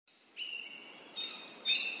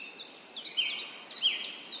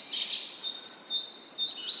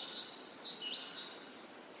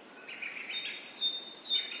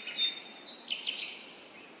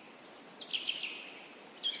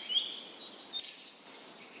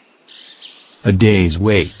A day's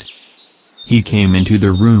wait. He came into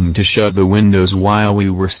the room to shut the windows while we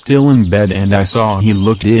were still in bed, and I saw he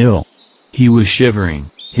looked ill. He was shivering,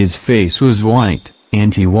 his face was white,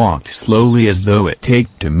 and he walked slowly as though it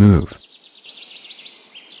take to move.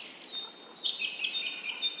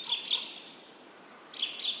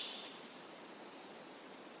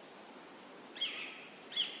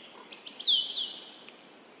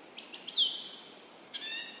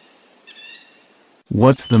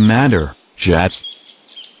 What's the matter, Jats?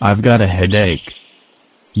 I've got a headache.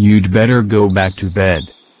 You'd better go back to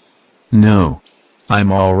bed. No.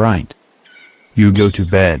 I'm all right. You go to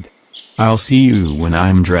bed. I'll see you when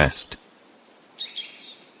I'm dressed.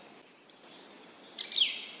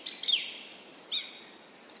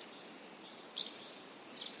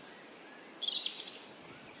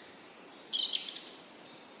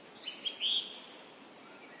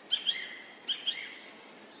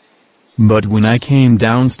 But when I came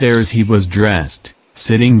downstairs he was dressed,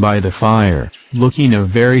 sitting by the fire, looking a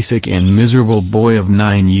very sick and miserable boy of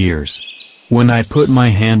 9 years. When I put my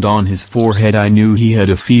hand on his forehead I knew he had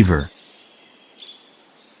a fever.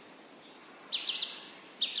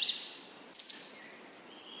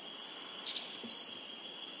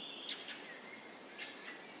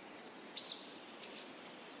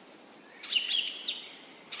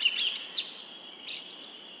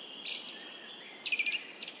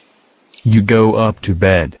 You go up to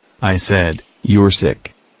bed, I said. You're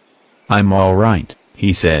sick. I'm all right,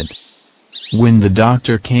 he said. When the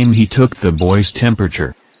doctor came he took the boy's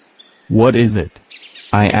temperature. What is it?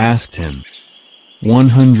 I asked him.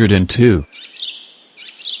 102.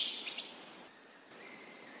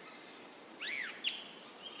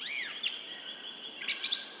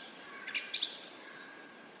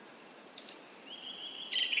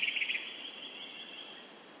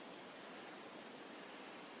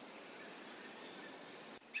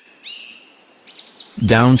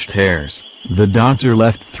 Downstairs, the doctor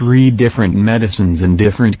left 3 different medicines in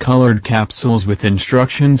different colored capsules with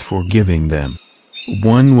instructions for giving them.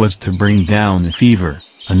 One was to bring down the fever,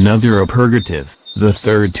 another a purgative, the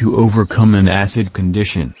third to overcome an acid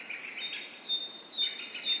condition.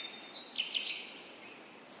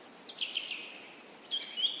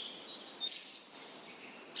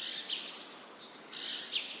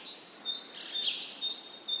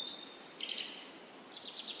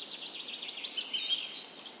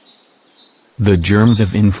 The germs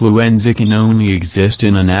of influenza can only exist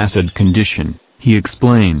in an acid condition, he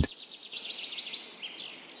explained.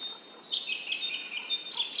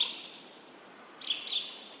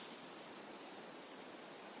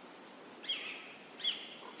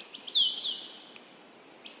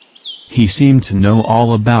 He seemed to know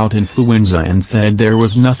all about influenza and said there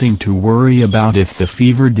was nothing to worry about if the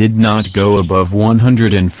fever did not go above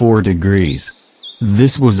 104 degrees.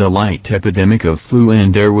 This was a light epidemic of flu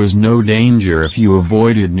and there was no danger if you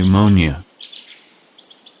avoided pneumonia.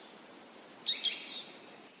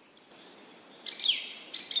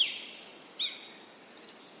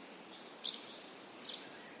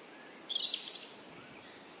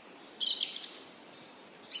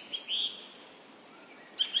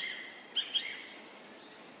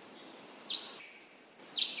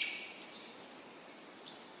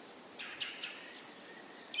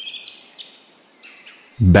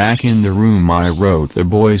 Back in the room I wrote the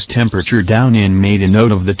boy's temperature down and made a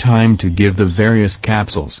note of the time to give the various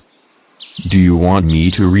capsules. Do you want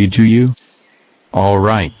me to read to you? All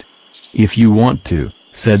right. If you want to,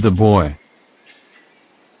 said the boy.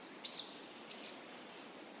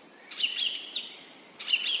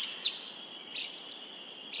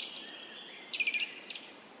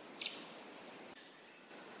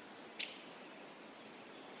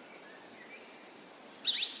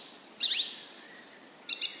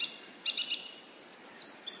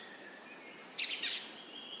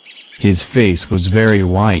 His face was very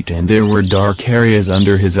white and there were dark areas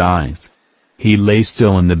under his eyes. He lay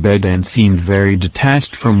still in the bed and seemed very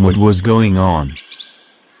detached from what was going on.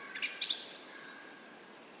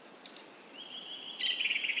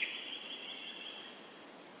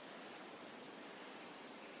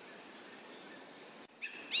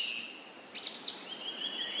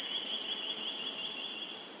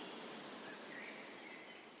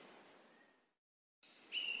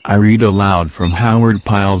 I read aloud from Howard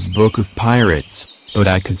Pyle's Book of Pirates, but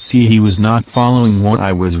I could see he was not following what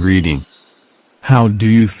I was reading. How do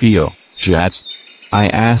you feel, Jats? I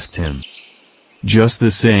asked him. Just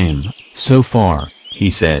the same, so far, he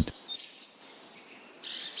said.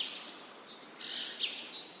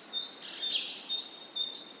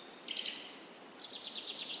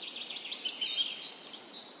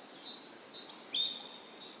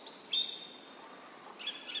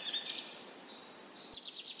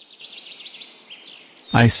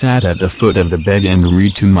 I sat at the foot of the bed and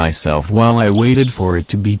read to myself while I waited for it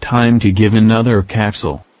to be time to give another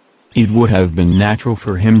capsule. It would have been natural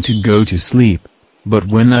for him to go to sleep, but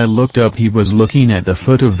when I looked up he was looking at the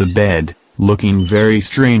foot of the bed, looking very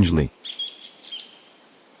strangely.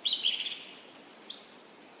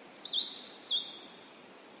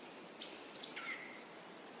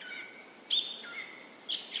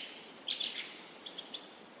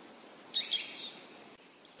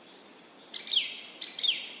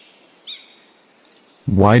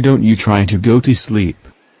 Why don't you try to go to sleep?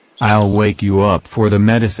 I'll wake you up for the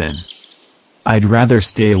medicine. I'd rather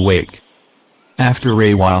stay awake. After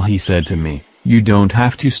a while he said to me, you don't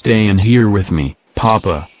have to stay in here with me,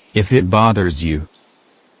 Papa, if it bothers you.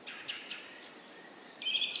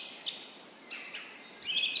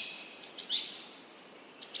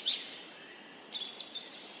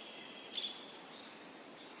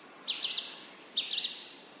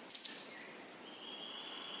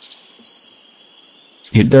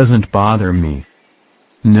 It doesn't bother me.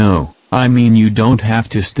 No, I mean you don't have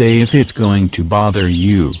to stay if it's going to bother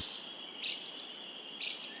you.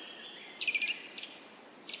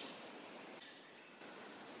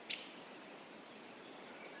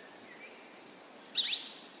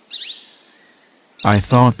 I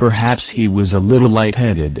thought perhaps he was a little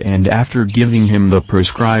lightheaded, and after giving him the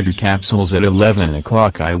prescribed capsules at 11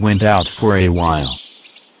 o'clock I went out for a while.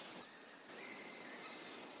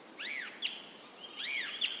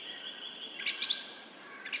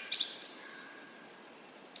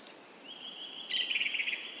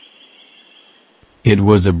 It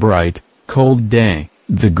was a bright, cold day,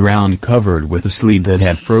 the ground covered with a sleet that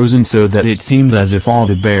had frozen so that it seemed as if all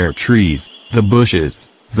the bare trees, the bushes,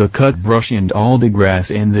 the cut brush and all the grass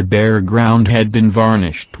and the bare ground had been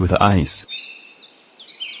varnished with ice.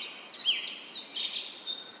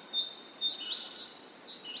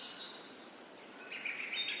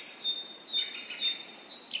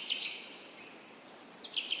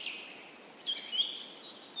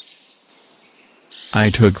 I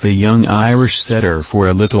took the young Irish setter for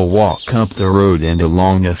a little walk up the road and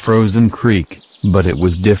along a frozen creek, but it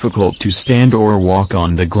was difficult to stand or walk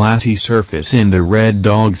on the glassy surface, and the red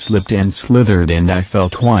dog slipped and slithered and I fell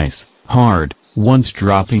twice, hard, once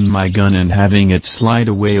dropping my gun and having it slide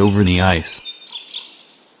away over the ice.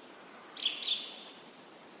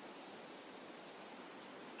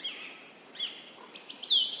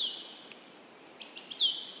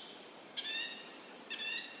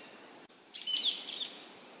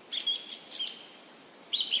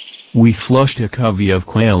 We flushed a covey of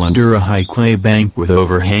quail under a high clay bank with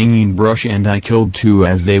overhanging brush, and I killed two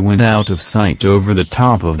as they went out of sight over the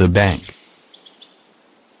top of the bank.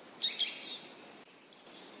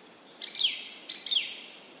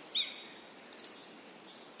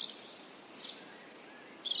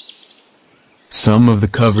 Some of the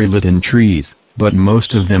covey lit in trees, but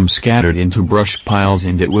most of them scattered into brush piles,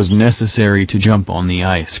 and it was necessary to jump on the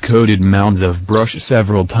ice-coated mounds of brush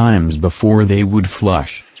several times before they would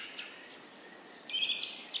flush.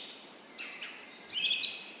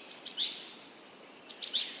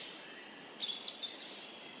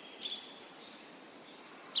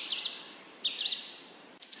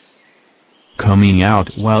 Coming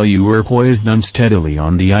out while you were poised unsteadily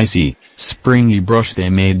on the icy, springy brush, they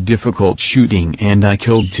made difficult shooting, and I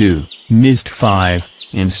killed two, missed five,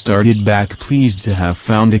 and started back, pleased to have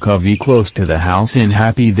found a covey close to the house and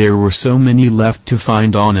happy there were so many left to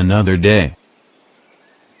find on another day.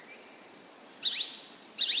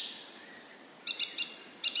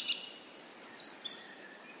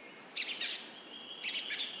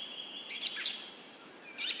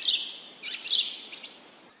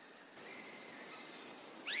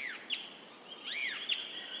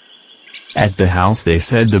 At the house they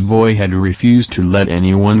said the boy had refused to let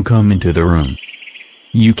anyone come into the room.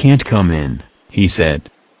 "You can't come in," he said.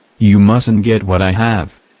 "You mustn't get what I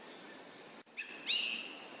have."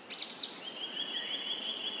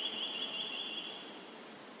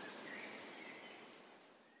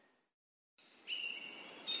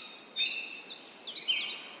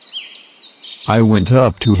 I went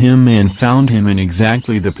up to him and found him in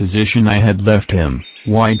exactly the position I had left him,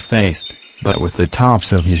 white-faced, but with the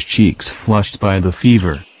tops of his cheeks flushed by the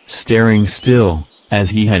fever, staring still, as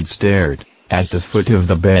he had stared, at the foot of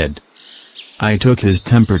the bed. I took his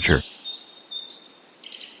temperature.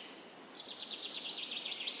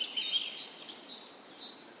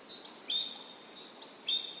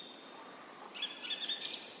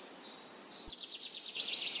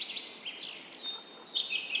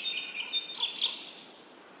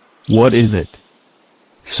 "What is it?"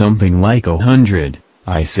 "Something like 100,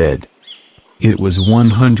 I said. It was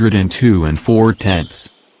 102 and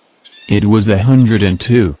 4/10. It was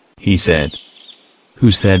 102, he said.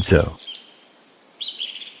 Who said so?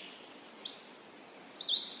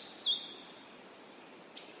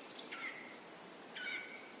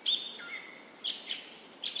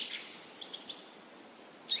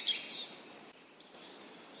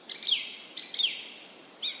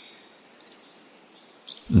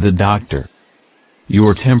 The doctor.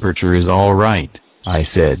 Your temperature is all right, I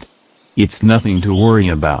said. It's nothing to worry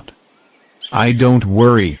about. I don't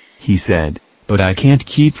worry, he said, but I can't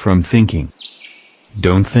keep from thinking.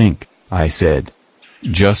 Don't think, I said.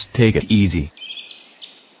 Just take it easy.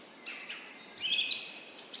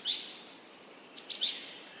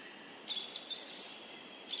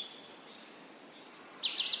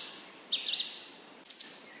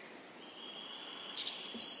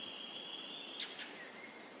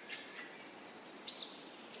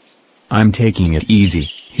 I'm taking it easy,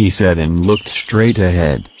 he said and looked straight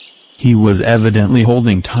ahead. He was evidently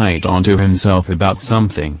holding tight onto himself about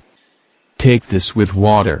something. Take this with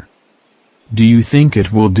water. Do you think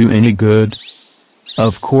it will do any good?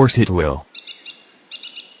 Of course it will.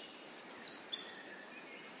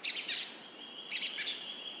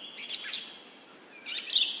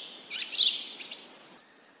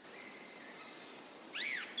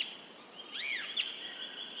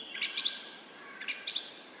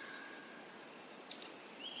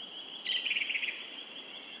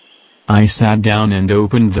 I sat down and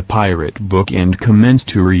opened the pirate book and commenced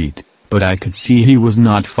to read, but I could see he was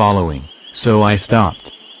not following, so I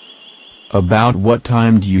stopped. About what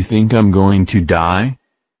time do you think I'm going to die?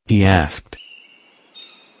 He asked.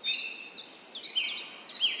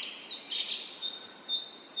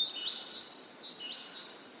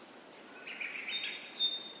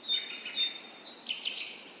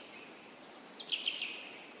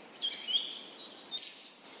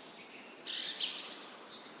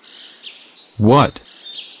 What?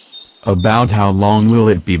 About how long will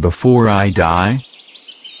it be before I die?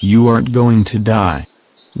 You aren't going to die.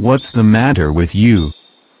 What's the matter with you?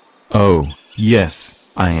 Oh,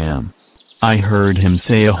 yes, I am. I heard him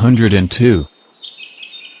say 102.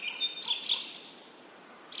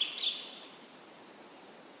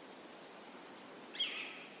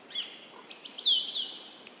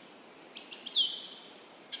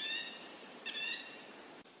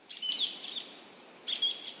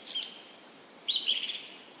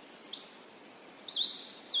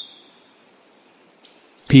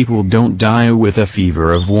 People don't die with a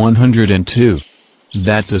fever of 102.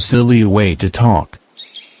 That's a silly way to talk.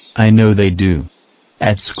 I know they do.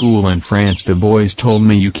 At school in France the boys told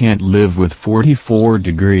me you can't live with 44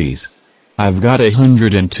 degrees. I've got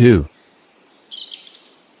 102.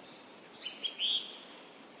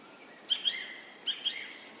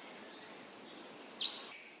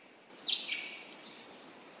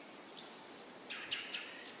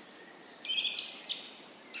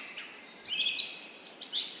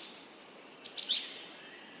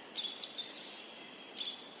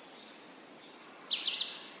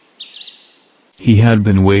 He had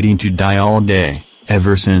been waiting to die all day,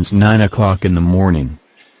 ever since 9 o'clock in the morning.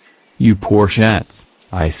 You poor shats,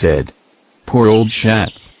 I said. Poor old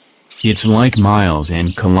shats. It's like miles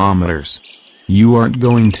and kilometers. You aren't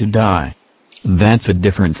going to die. That's a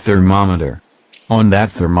different thermometer. On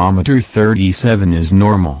that thermometer 37 is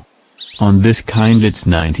normal. On this kind it's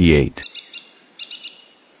 98.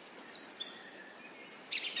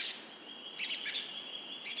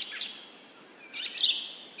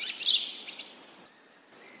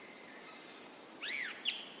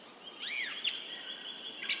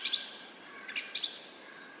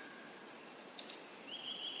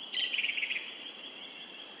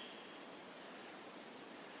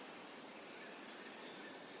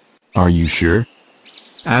 Are you sure?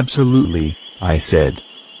 Absolutely, I said.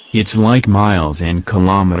 It's like miles and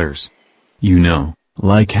kilometers. You know,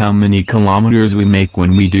 like how many kilometers we make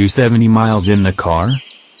when we do 70 miles in the car?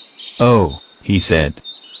 Oh, he said.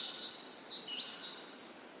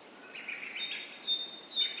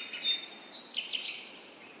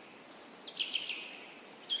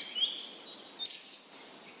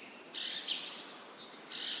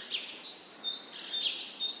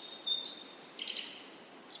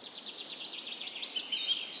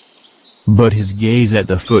 But his gaze at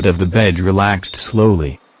the foot of the bed relaxed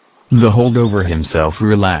slowly. The hold over himself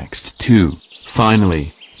relaxed too,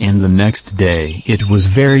 finally, and the next day it was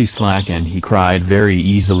very slack and he cried very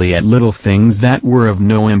easily at little things that were of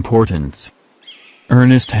no importance.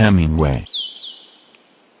 Ernest Hemingway.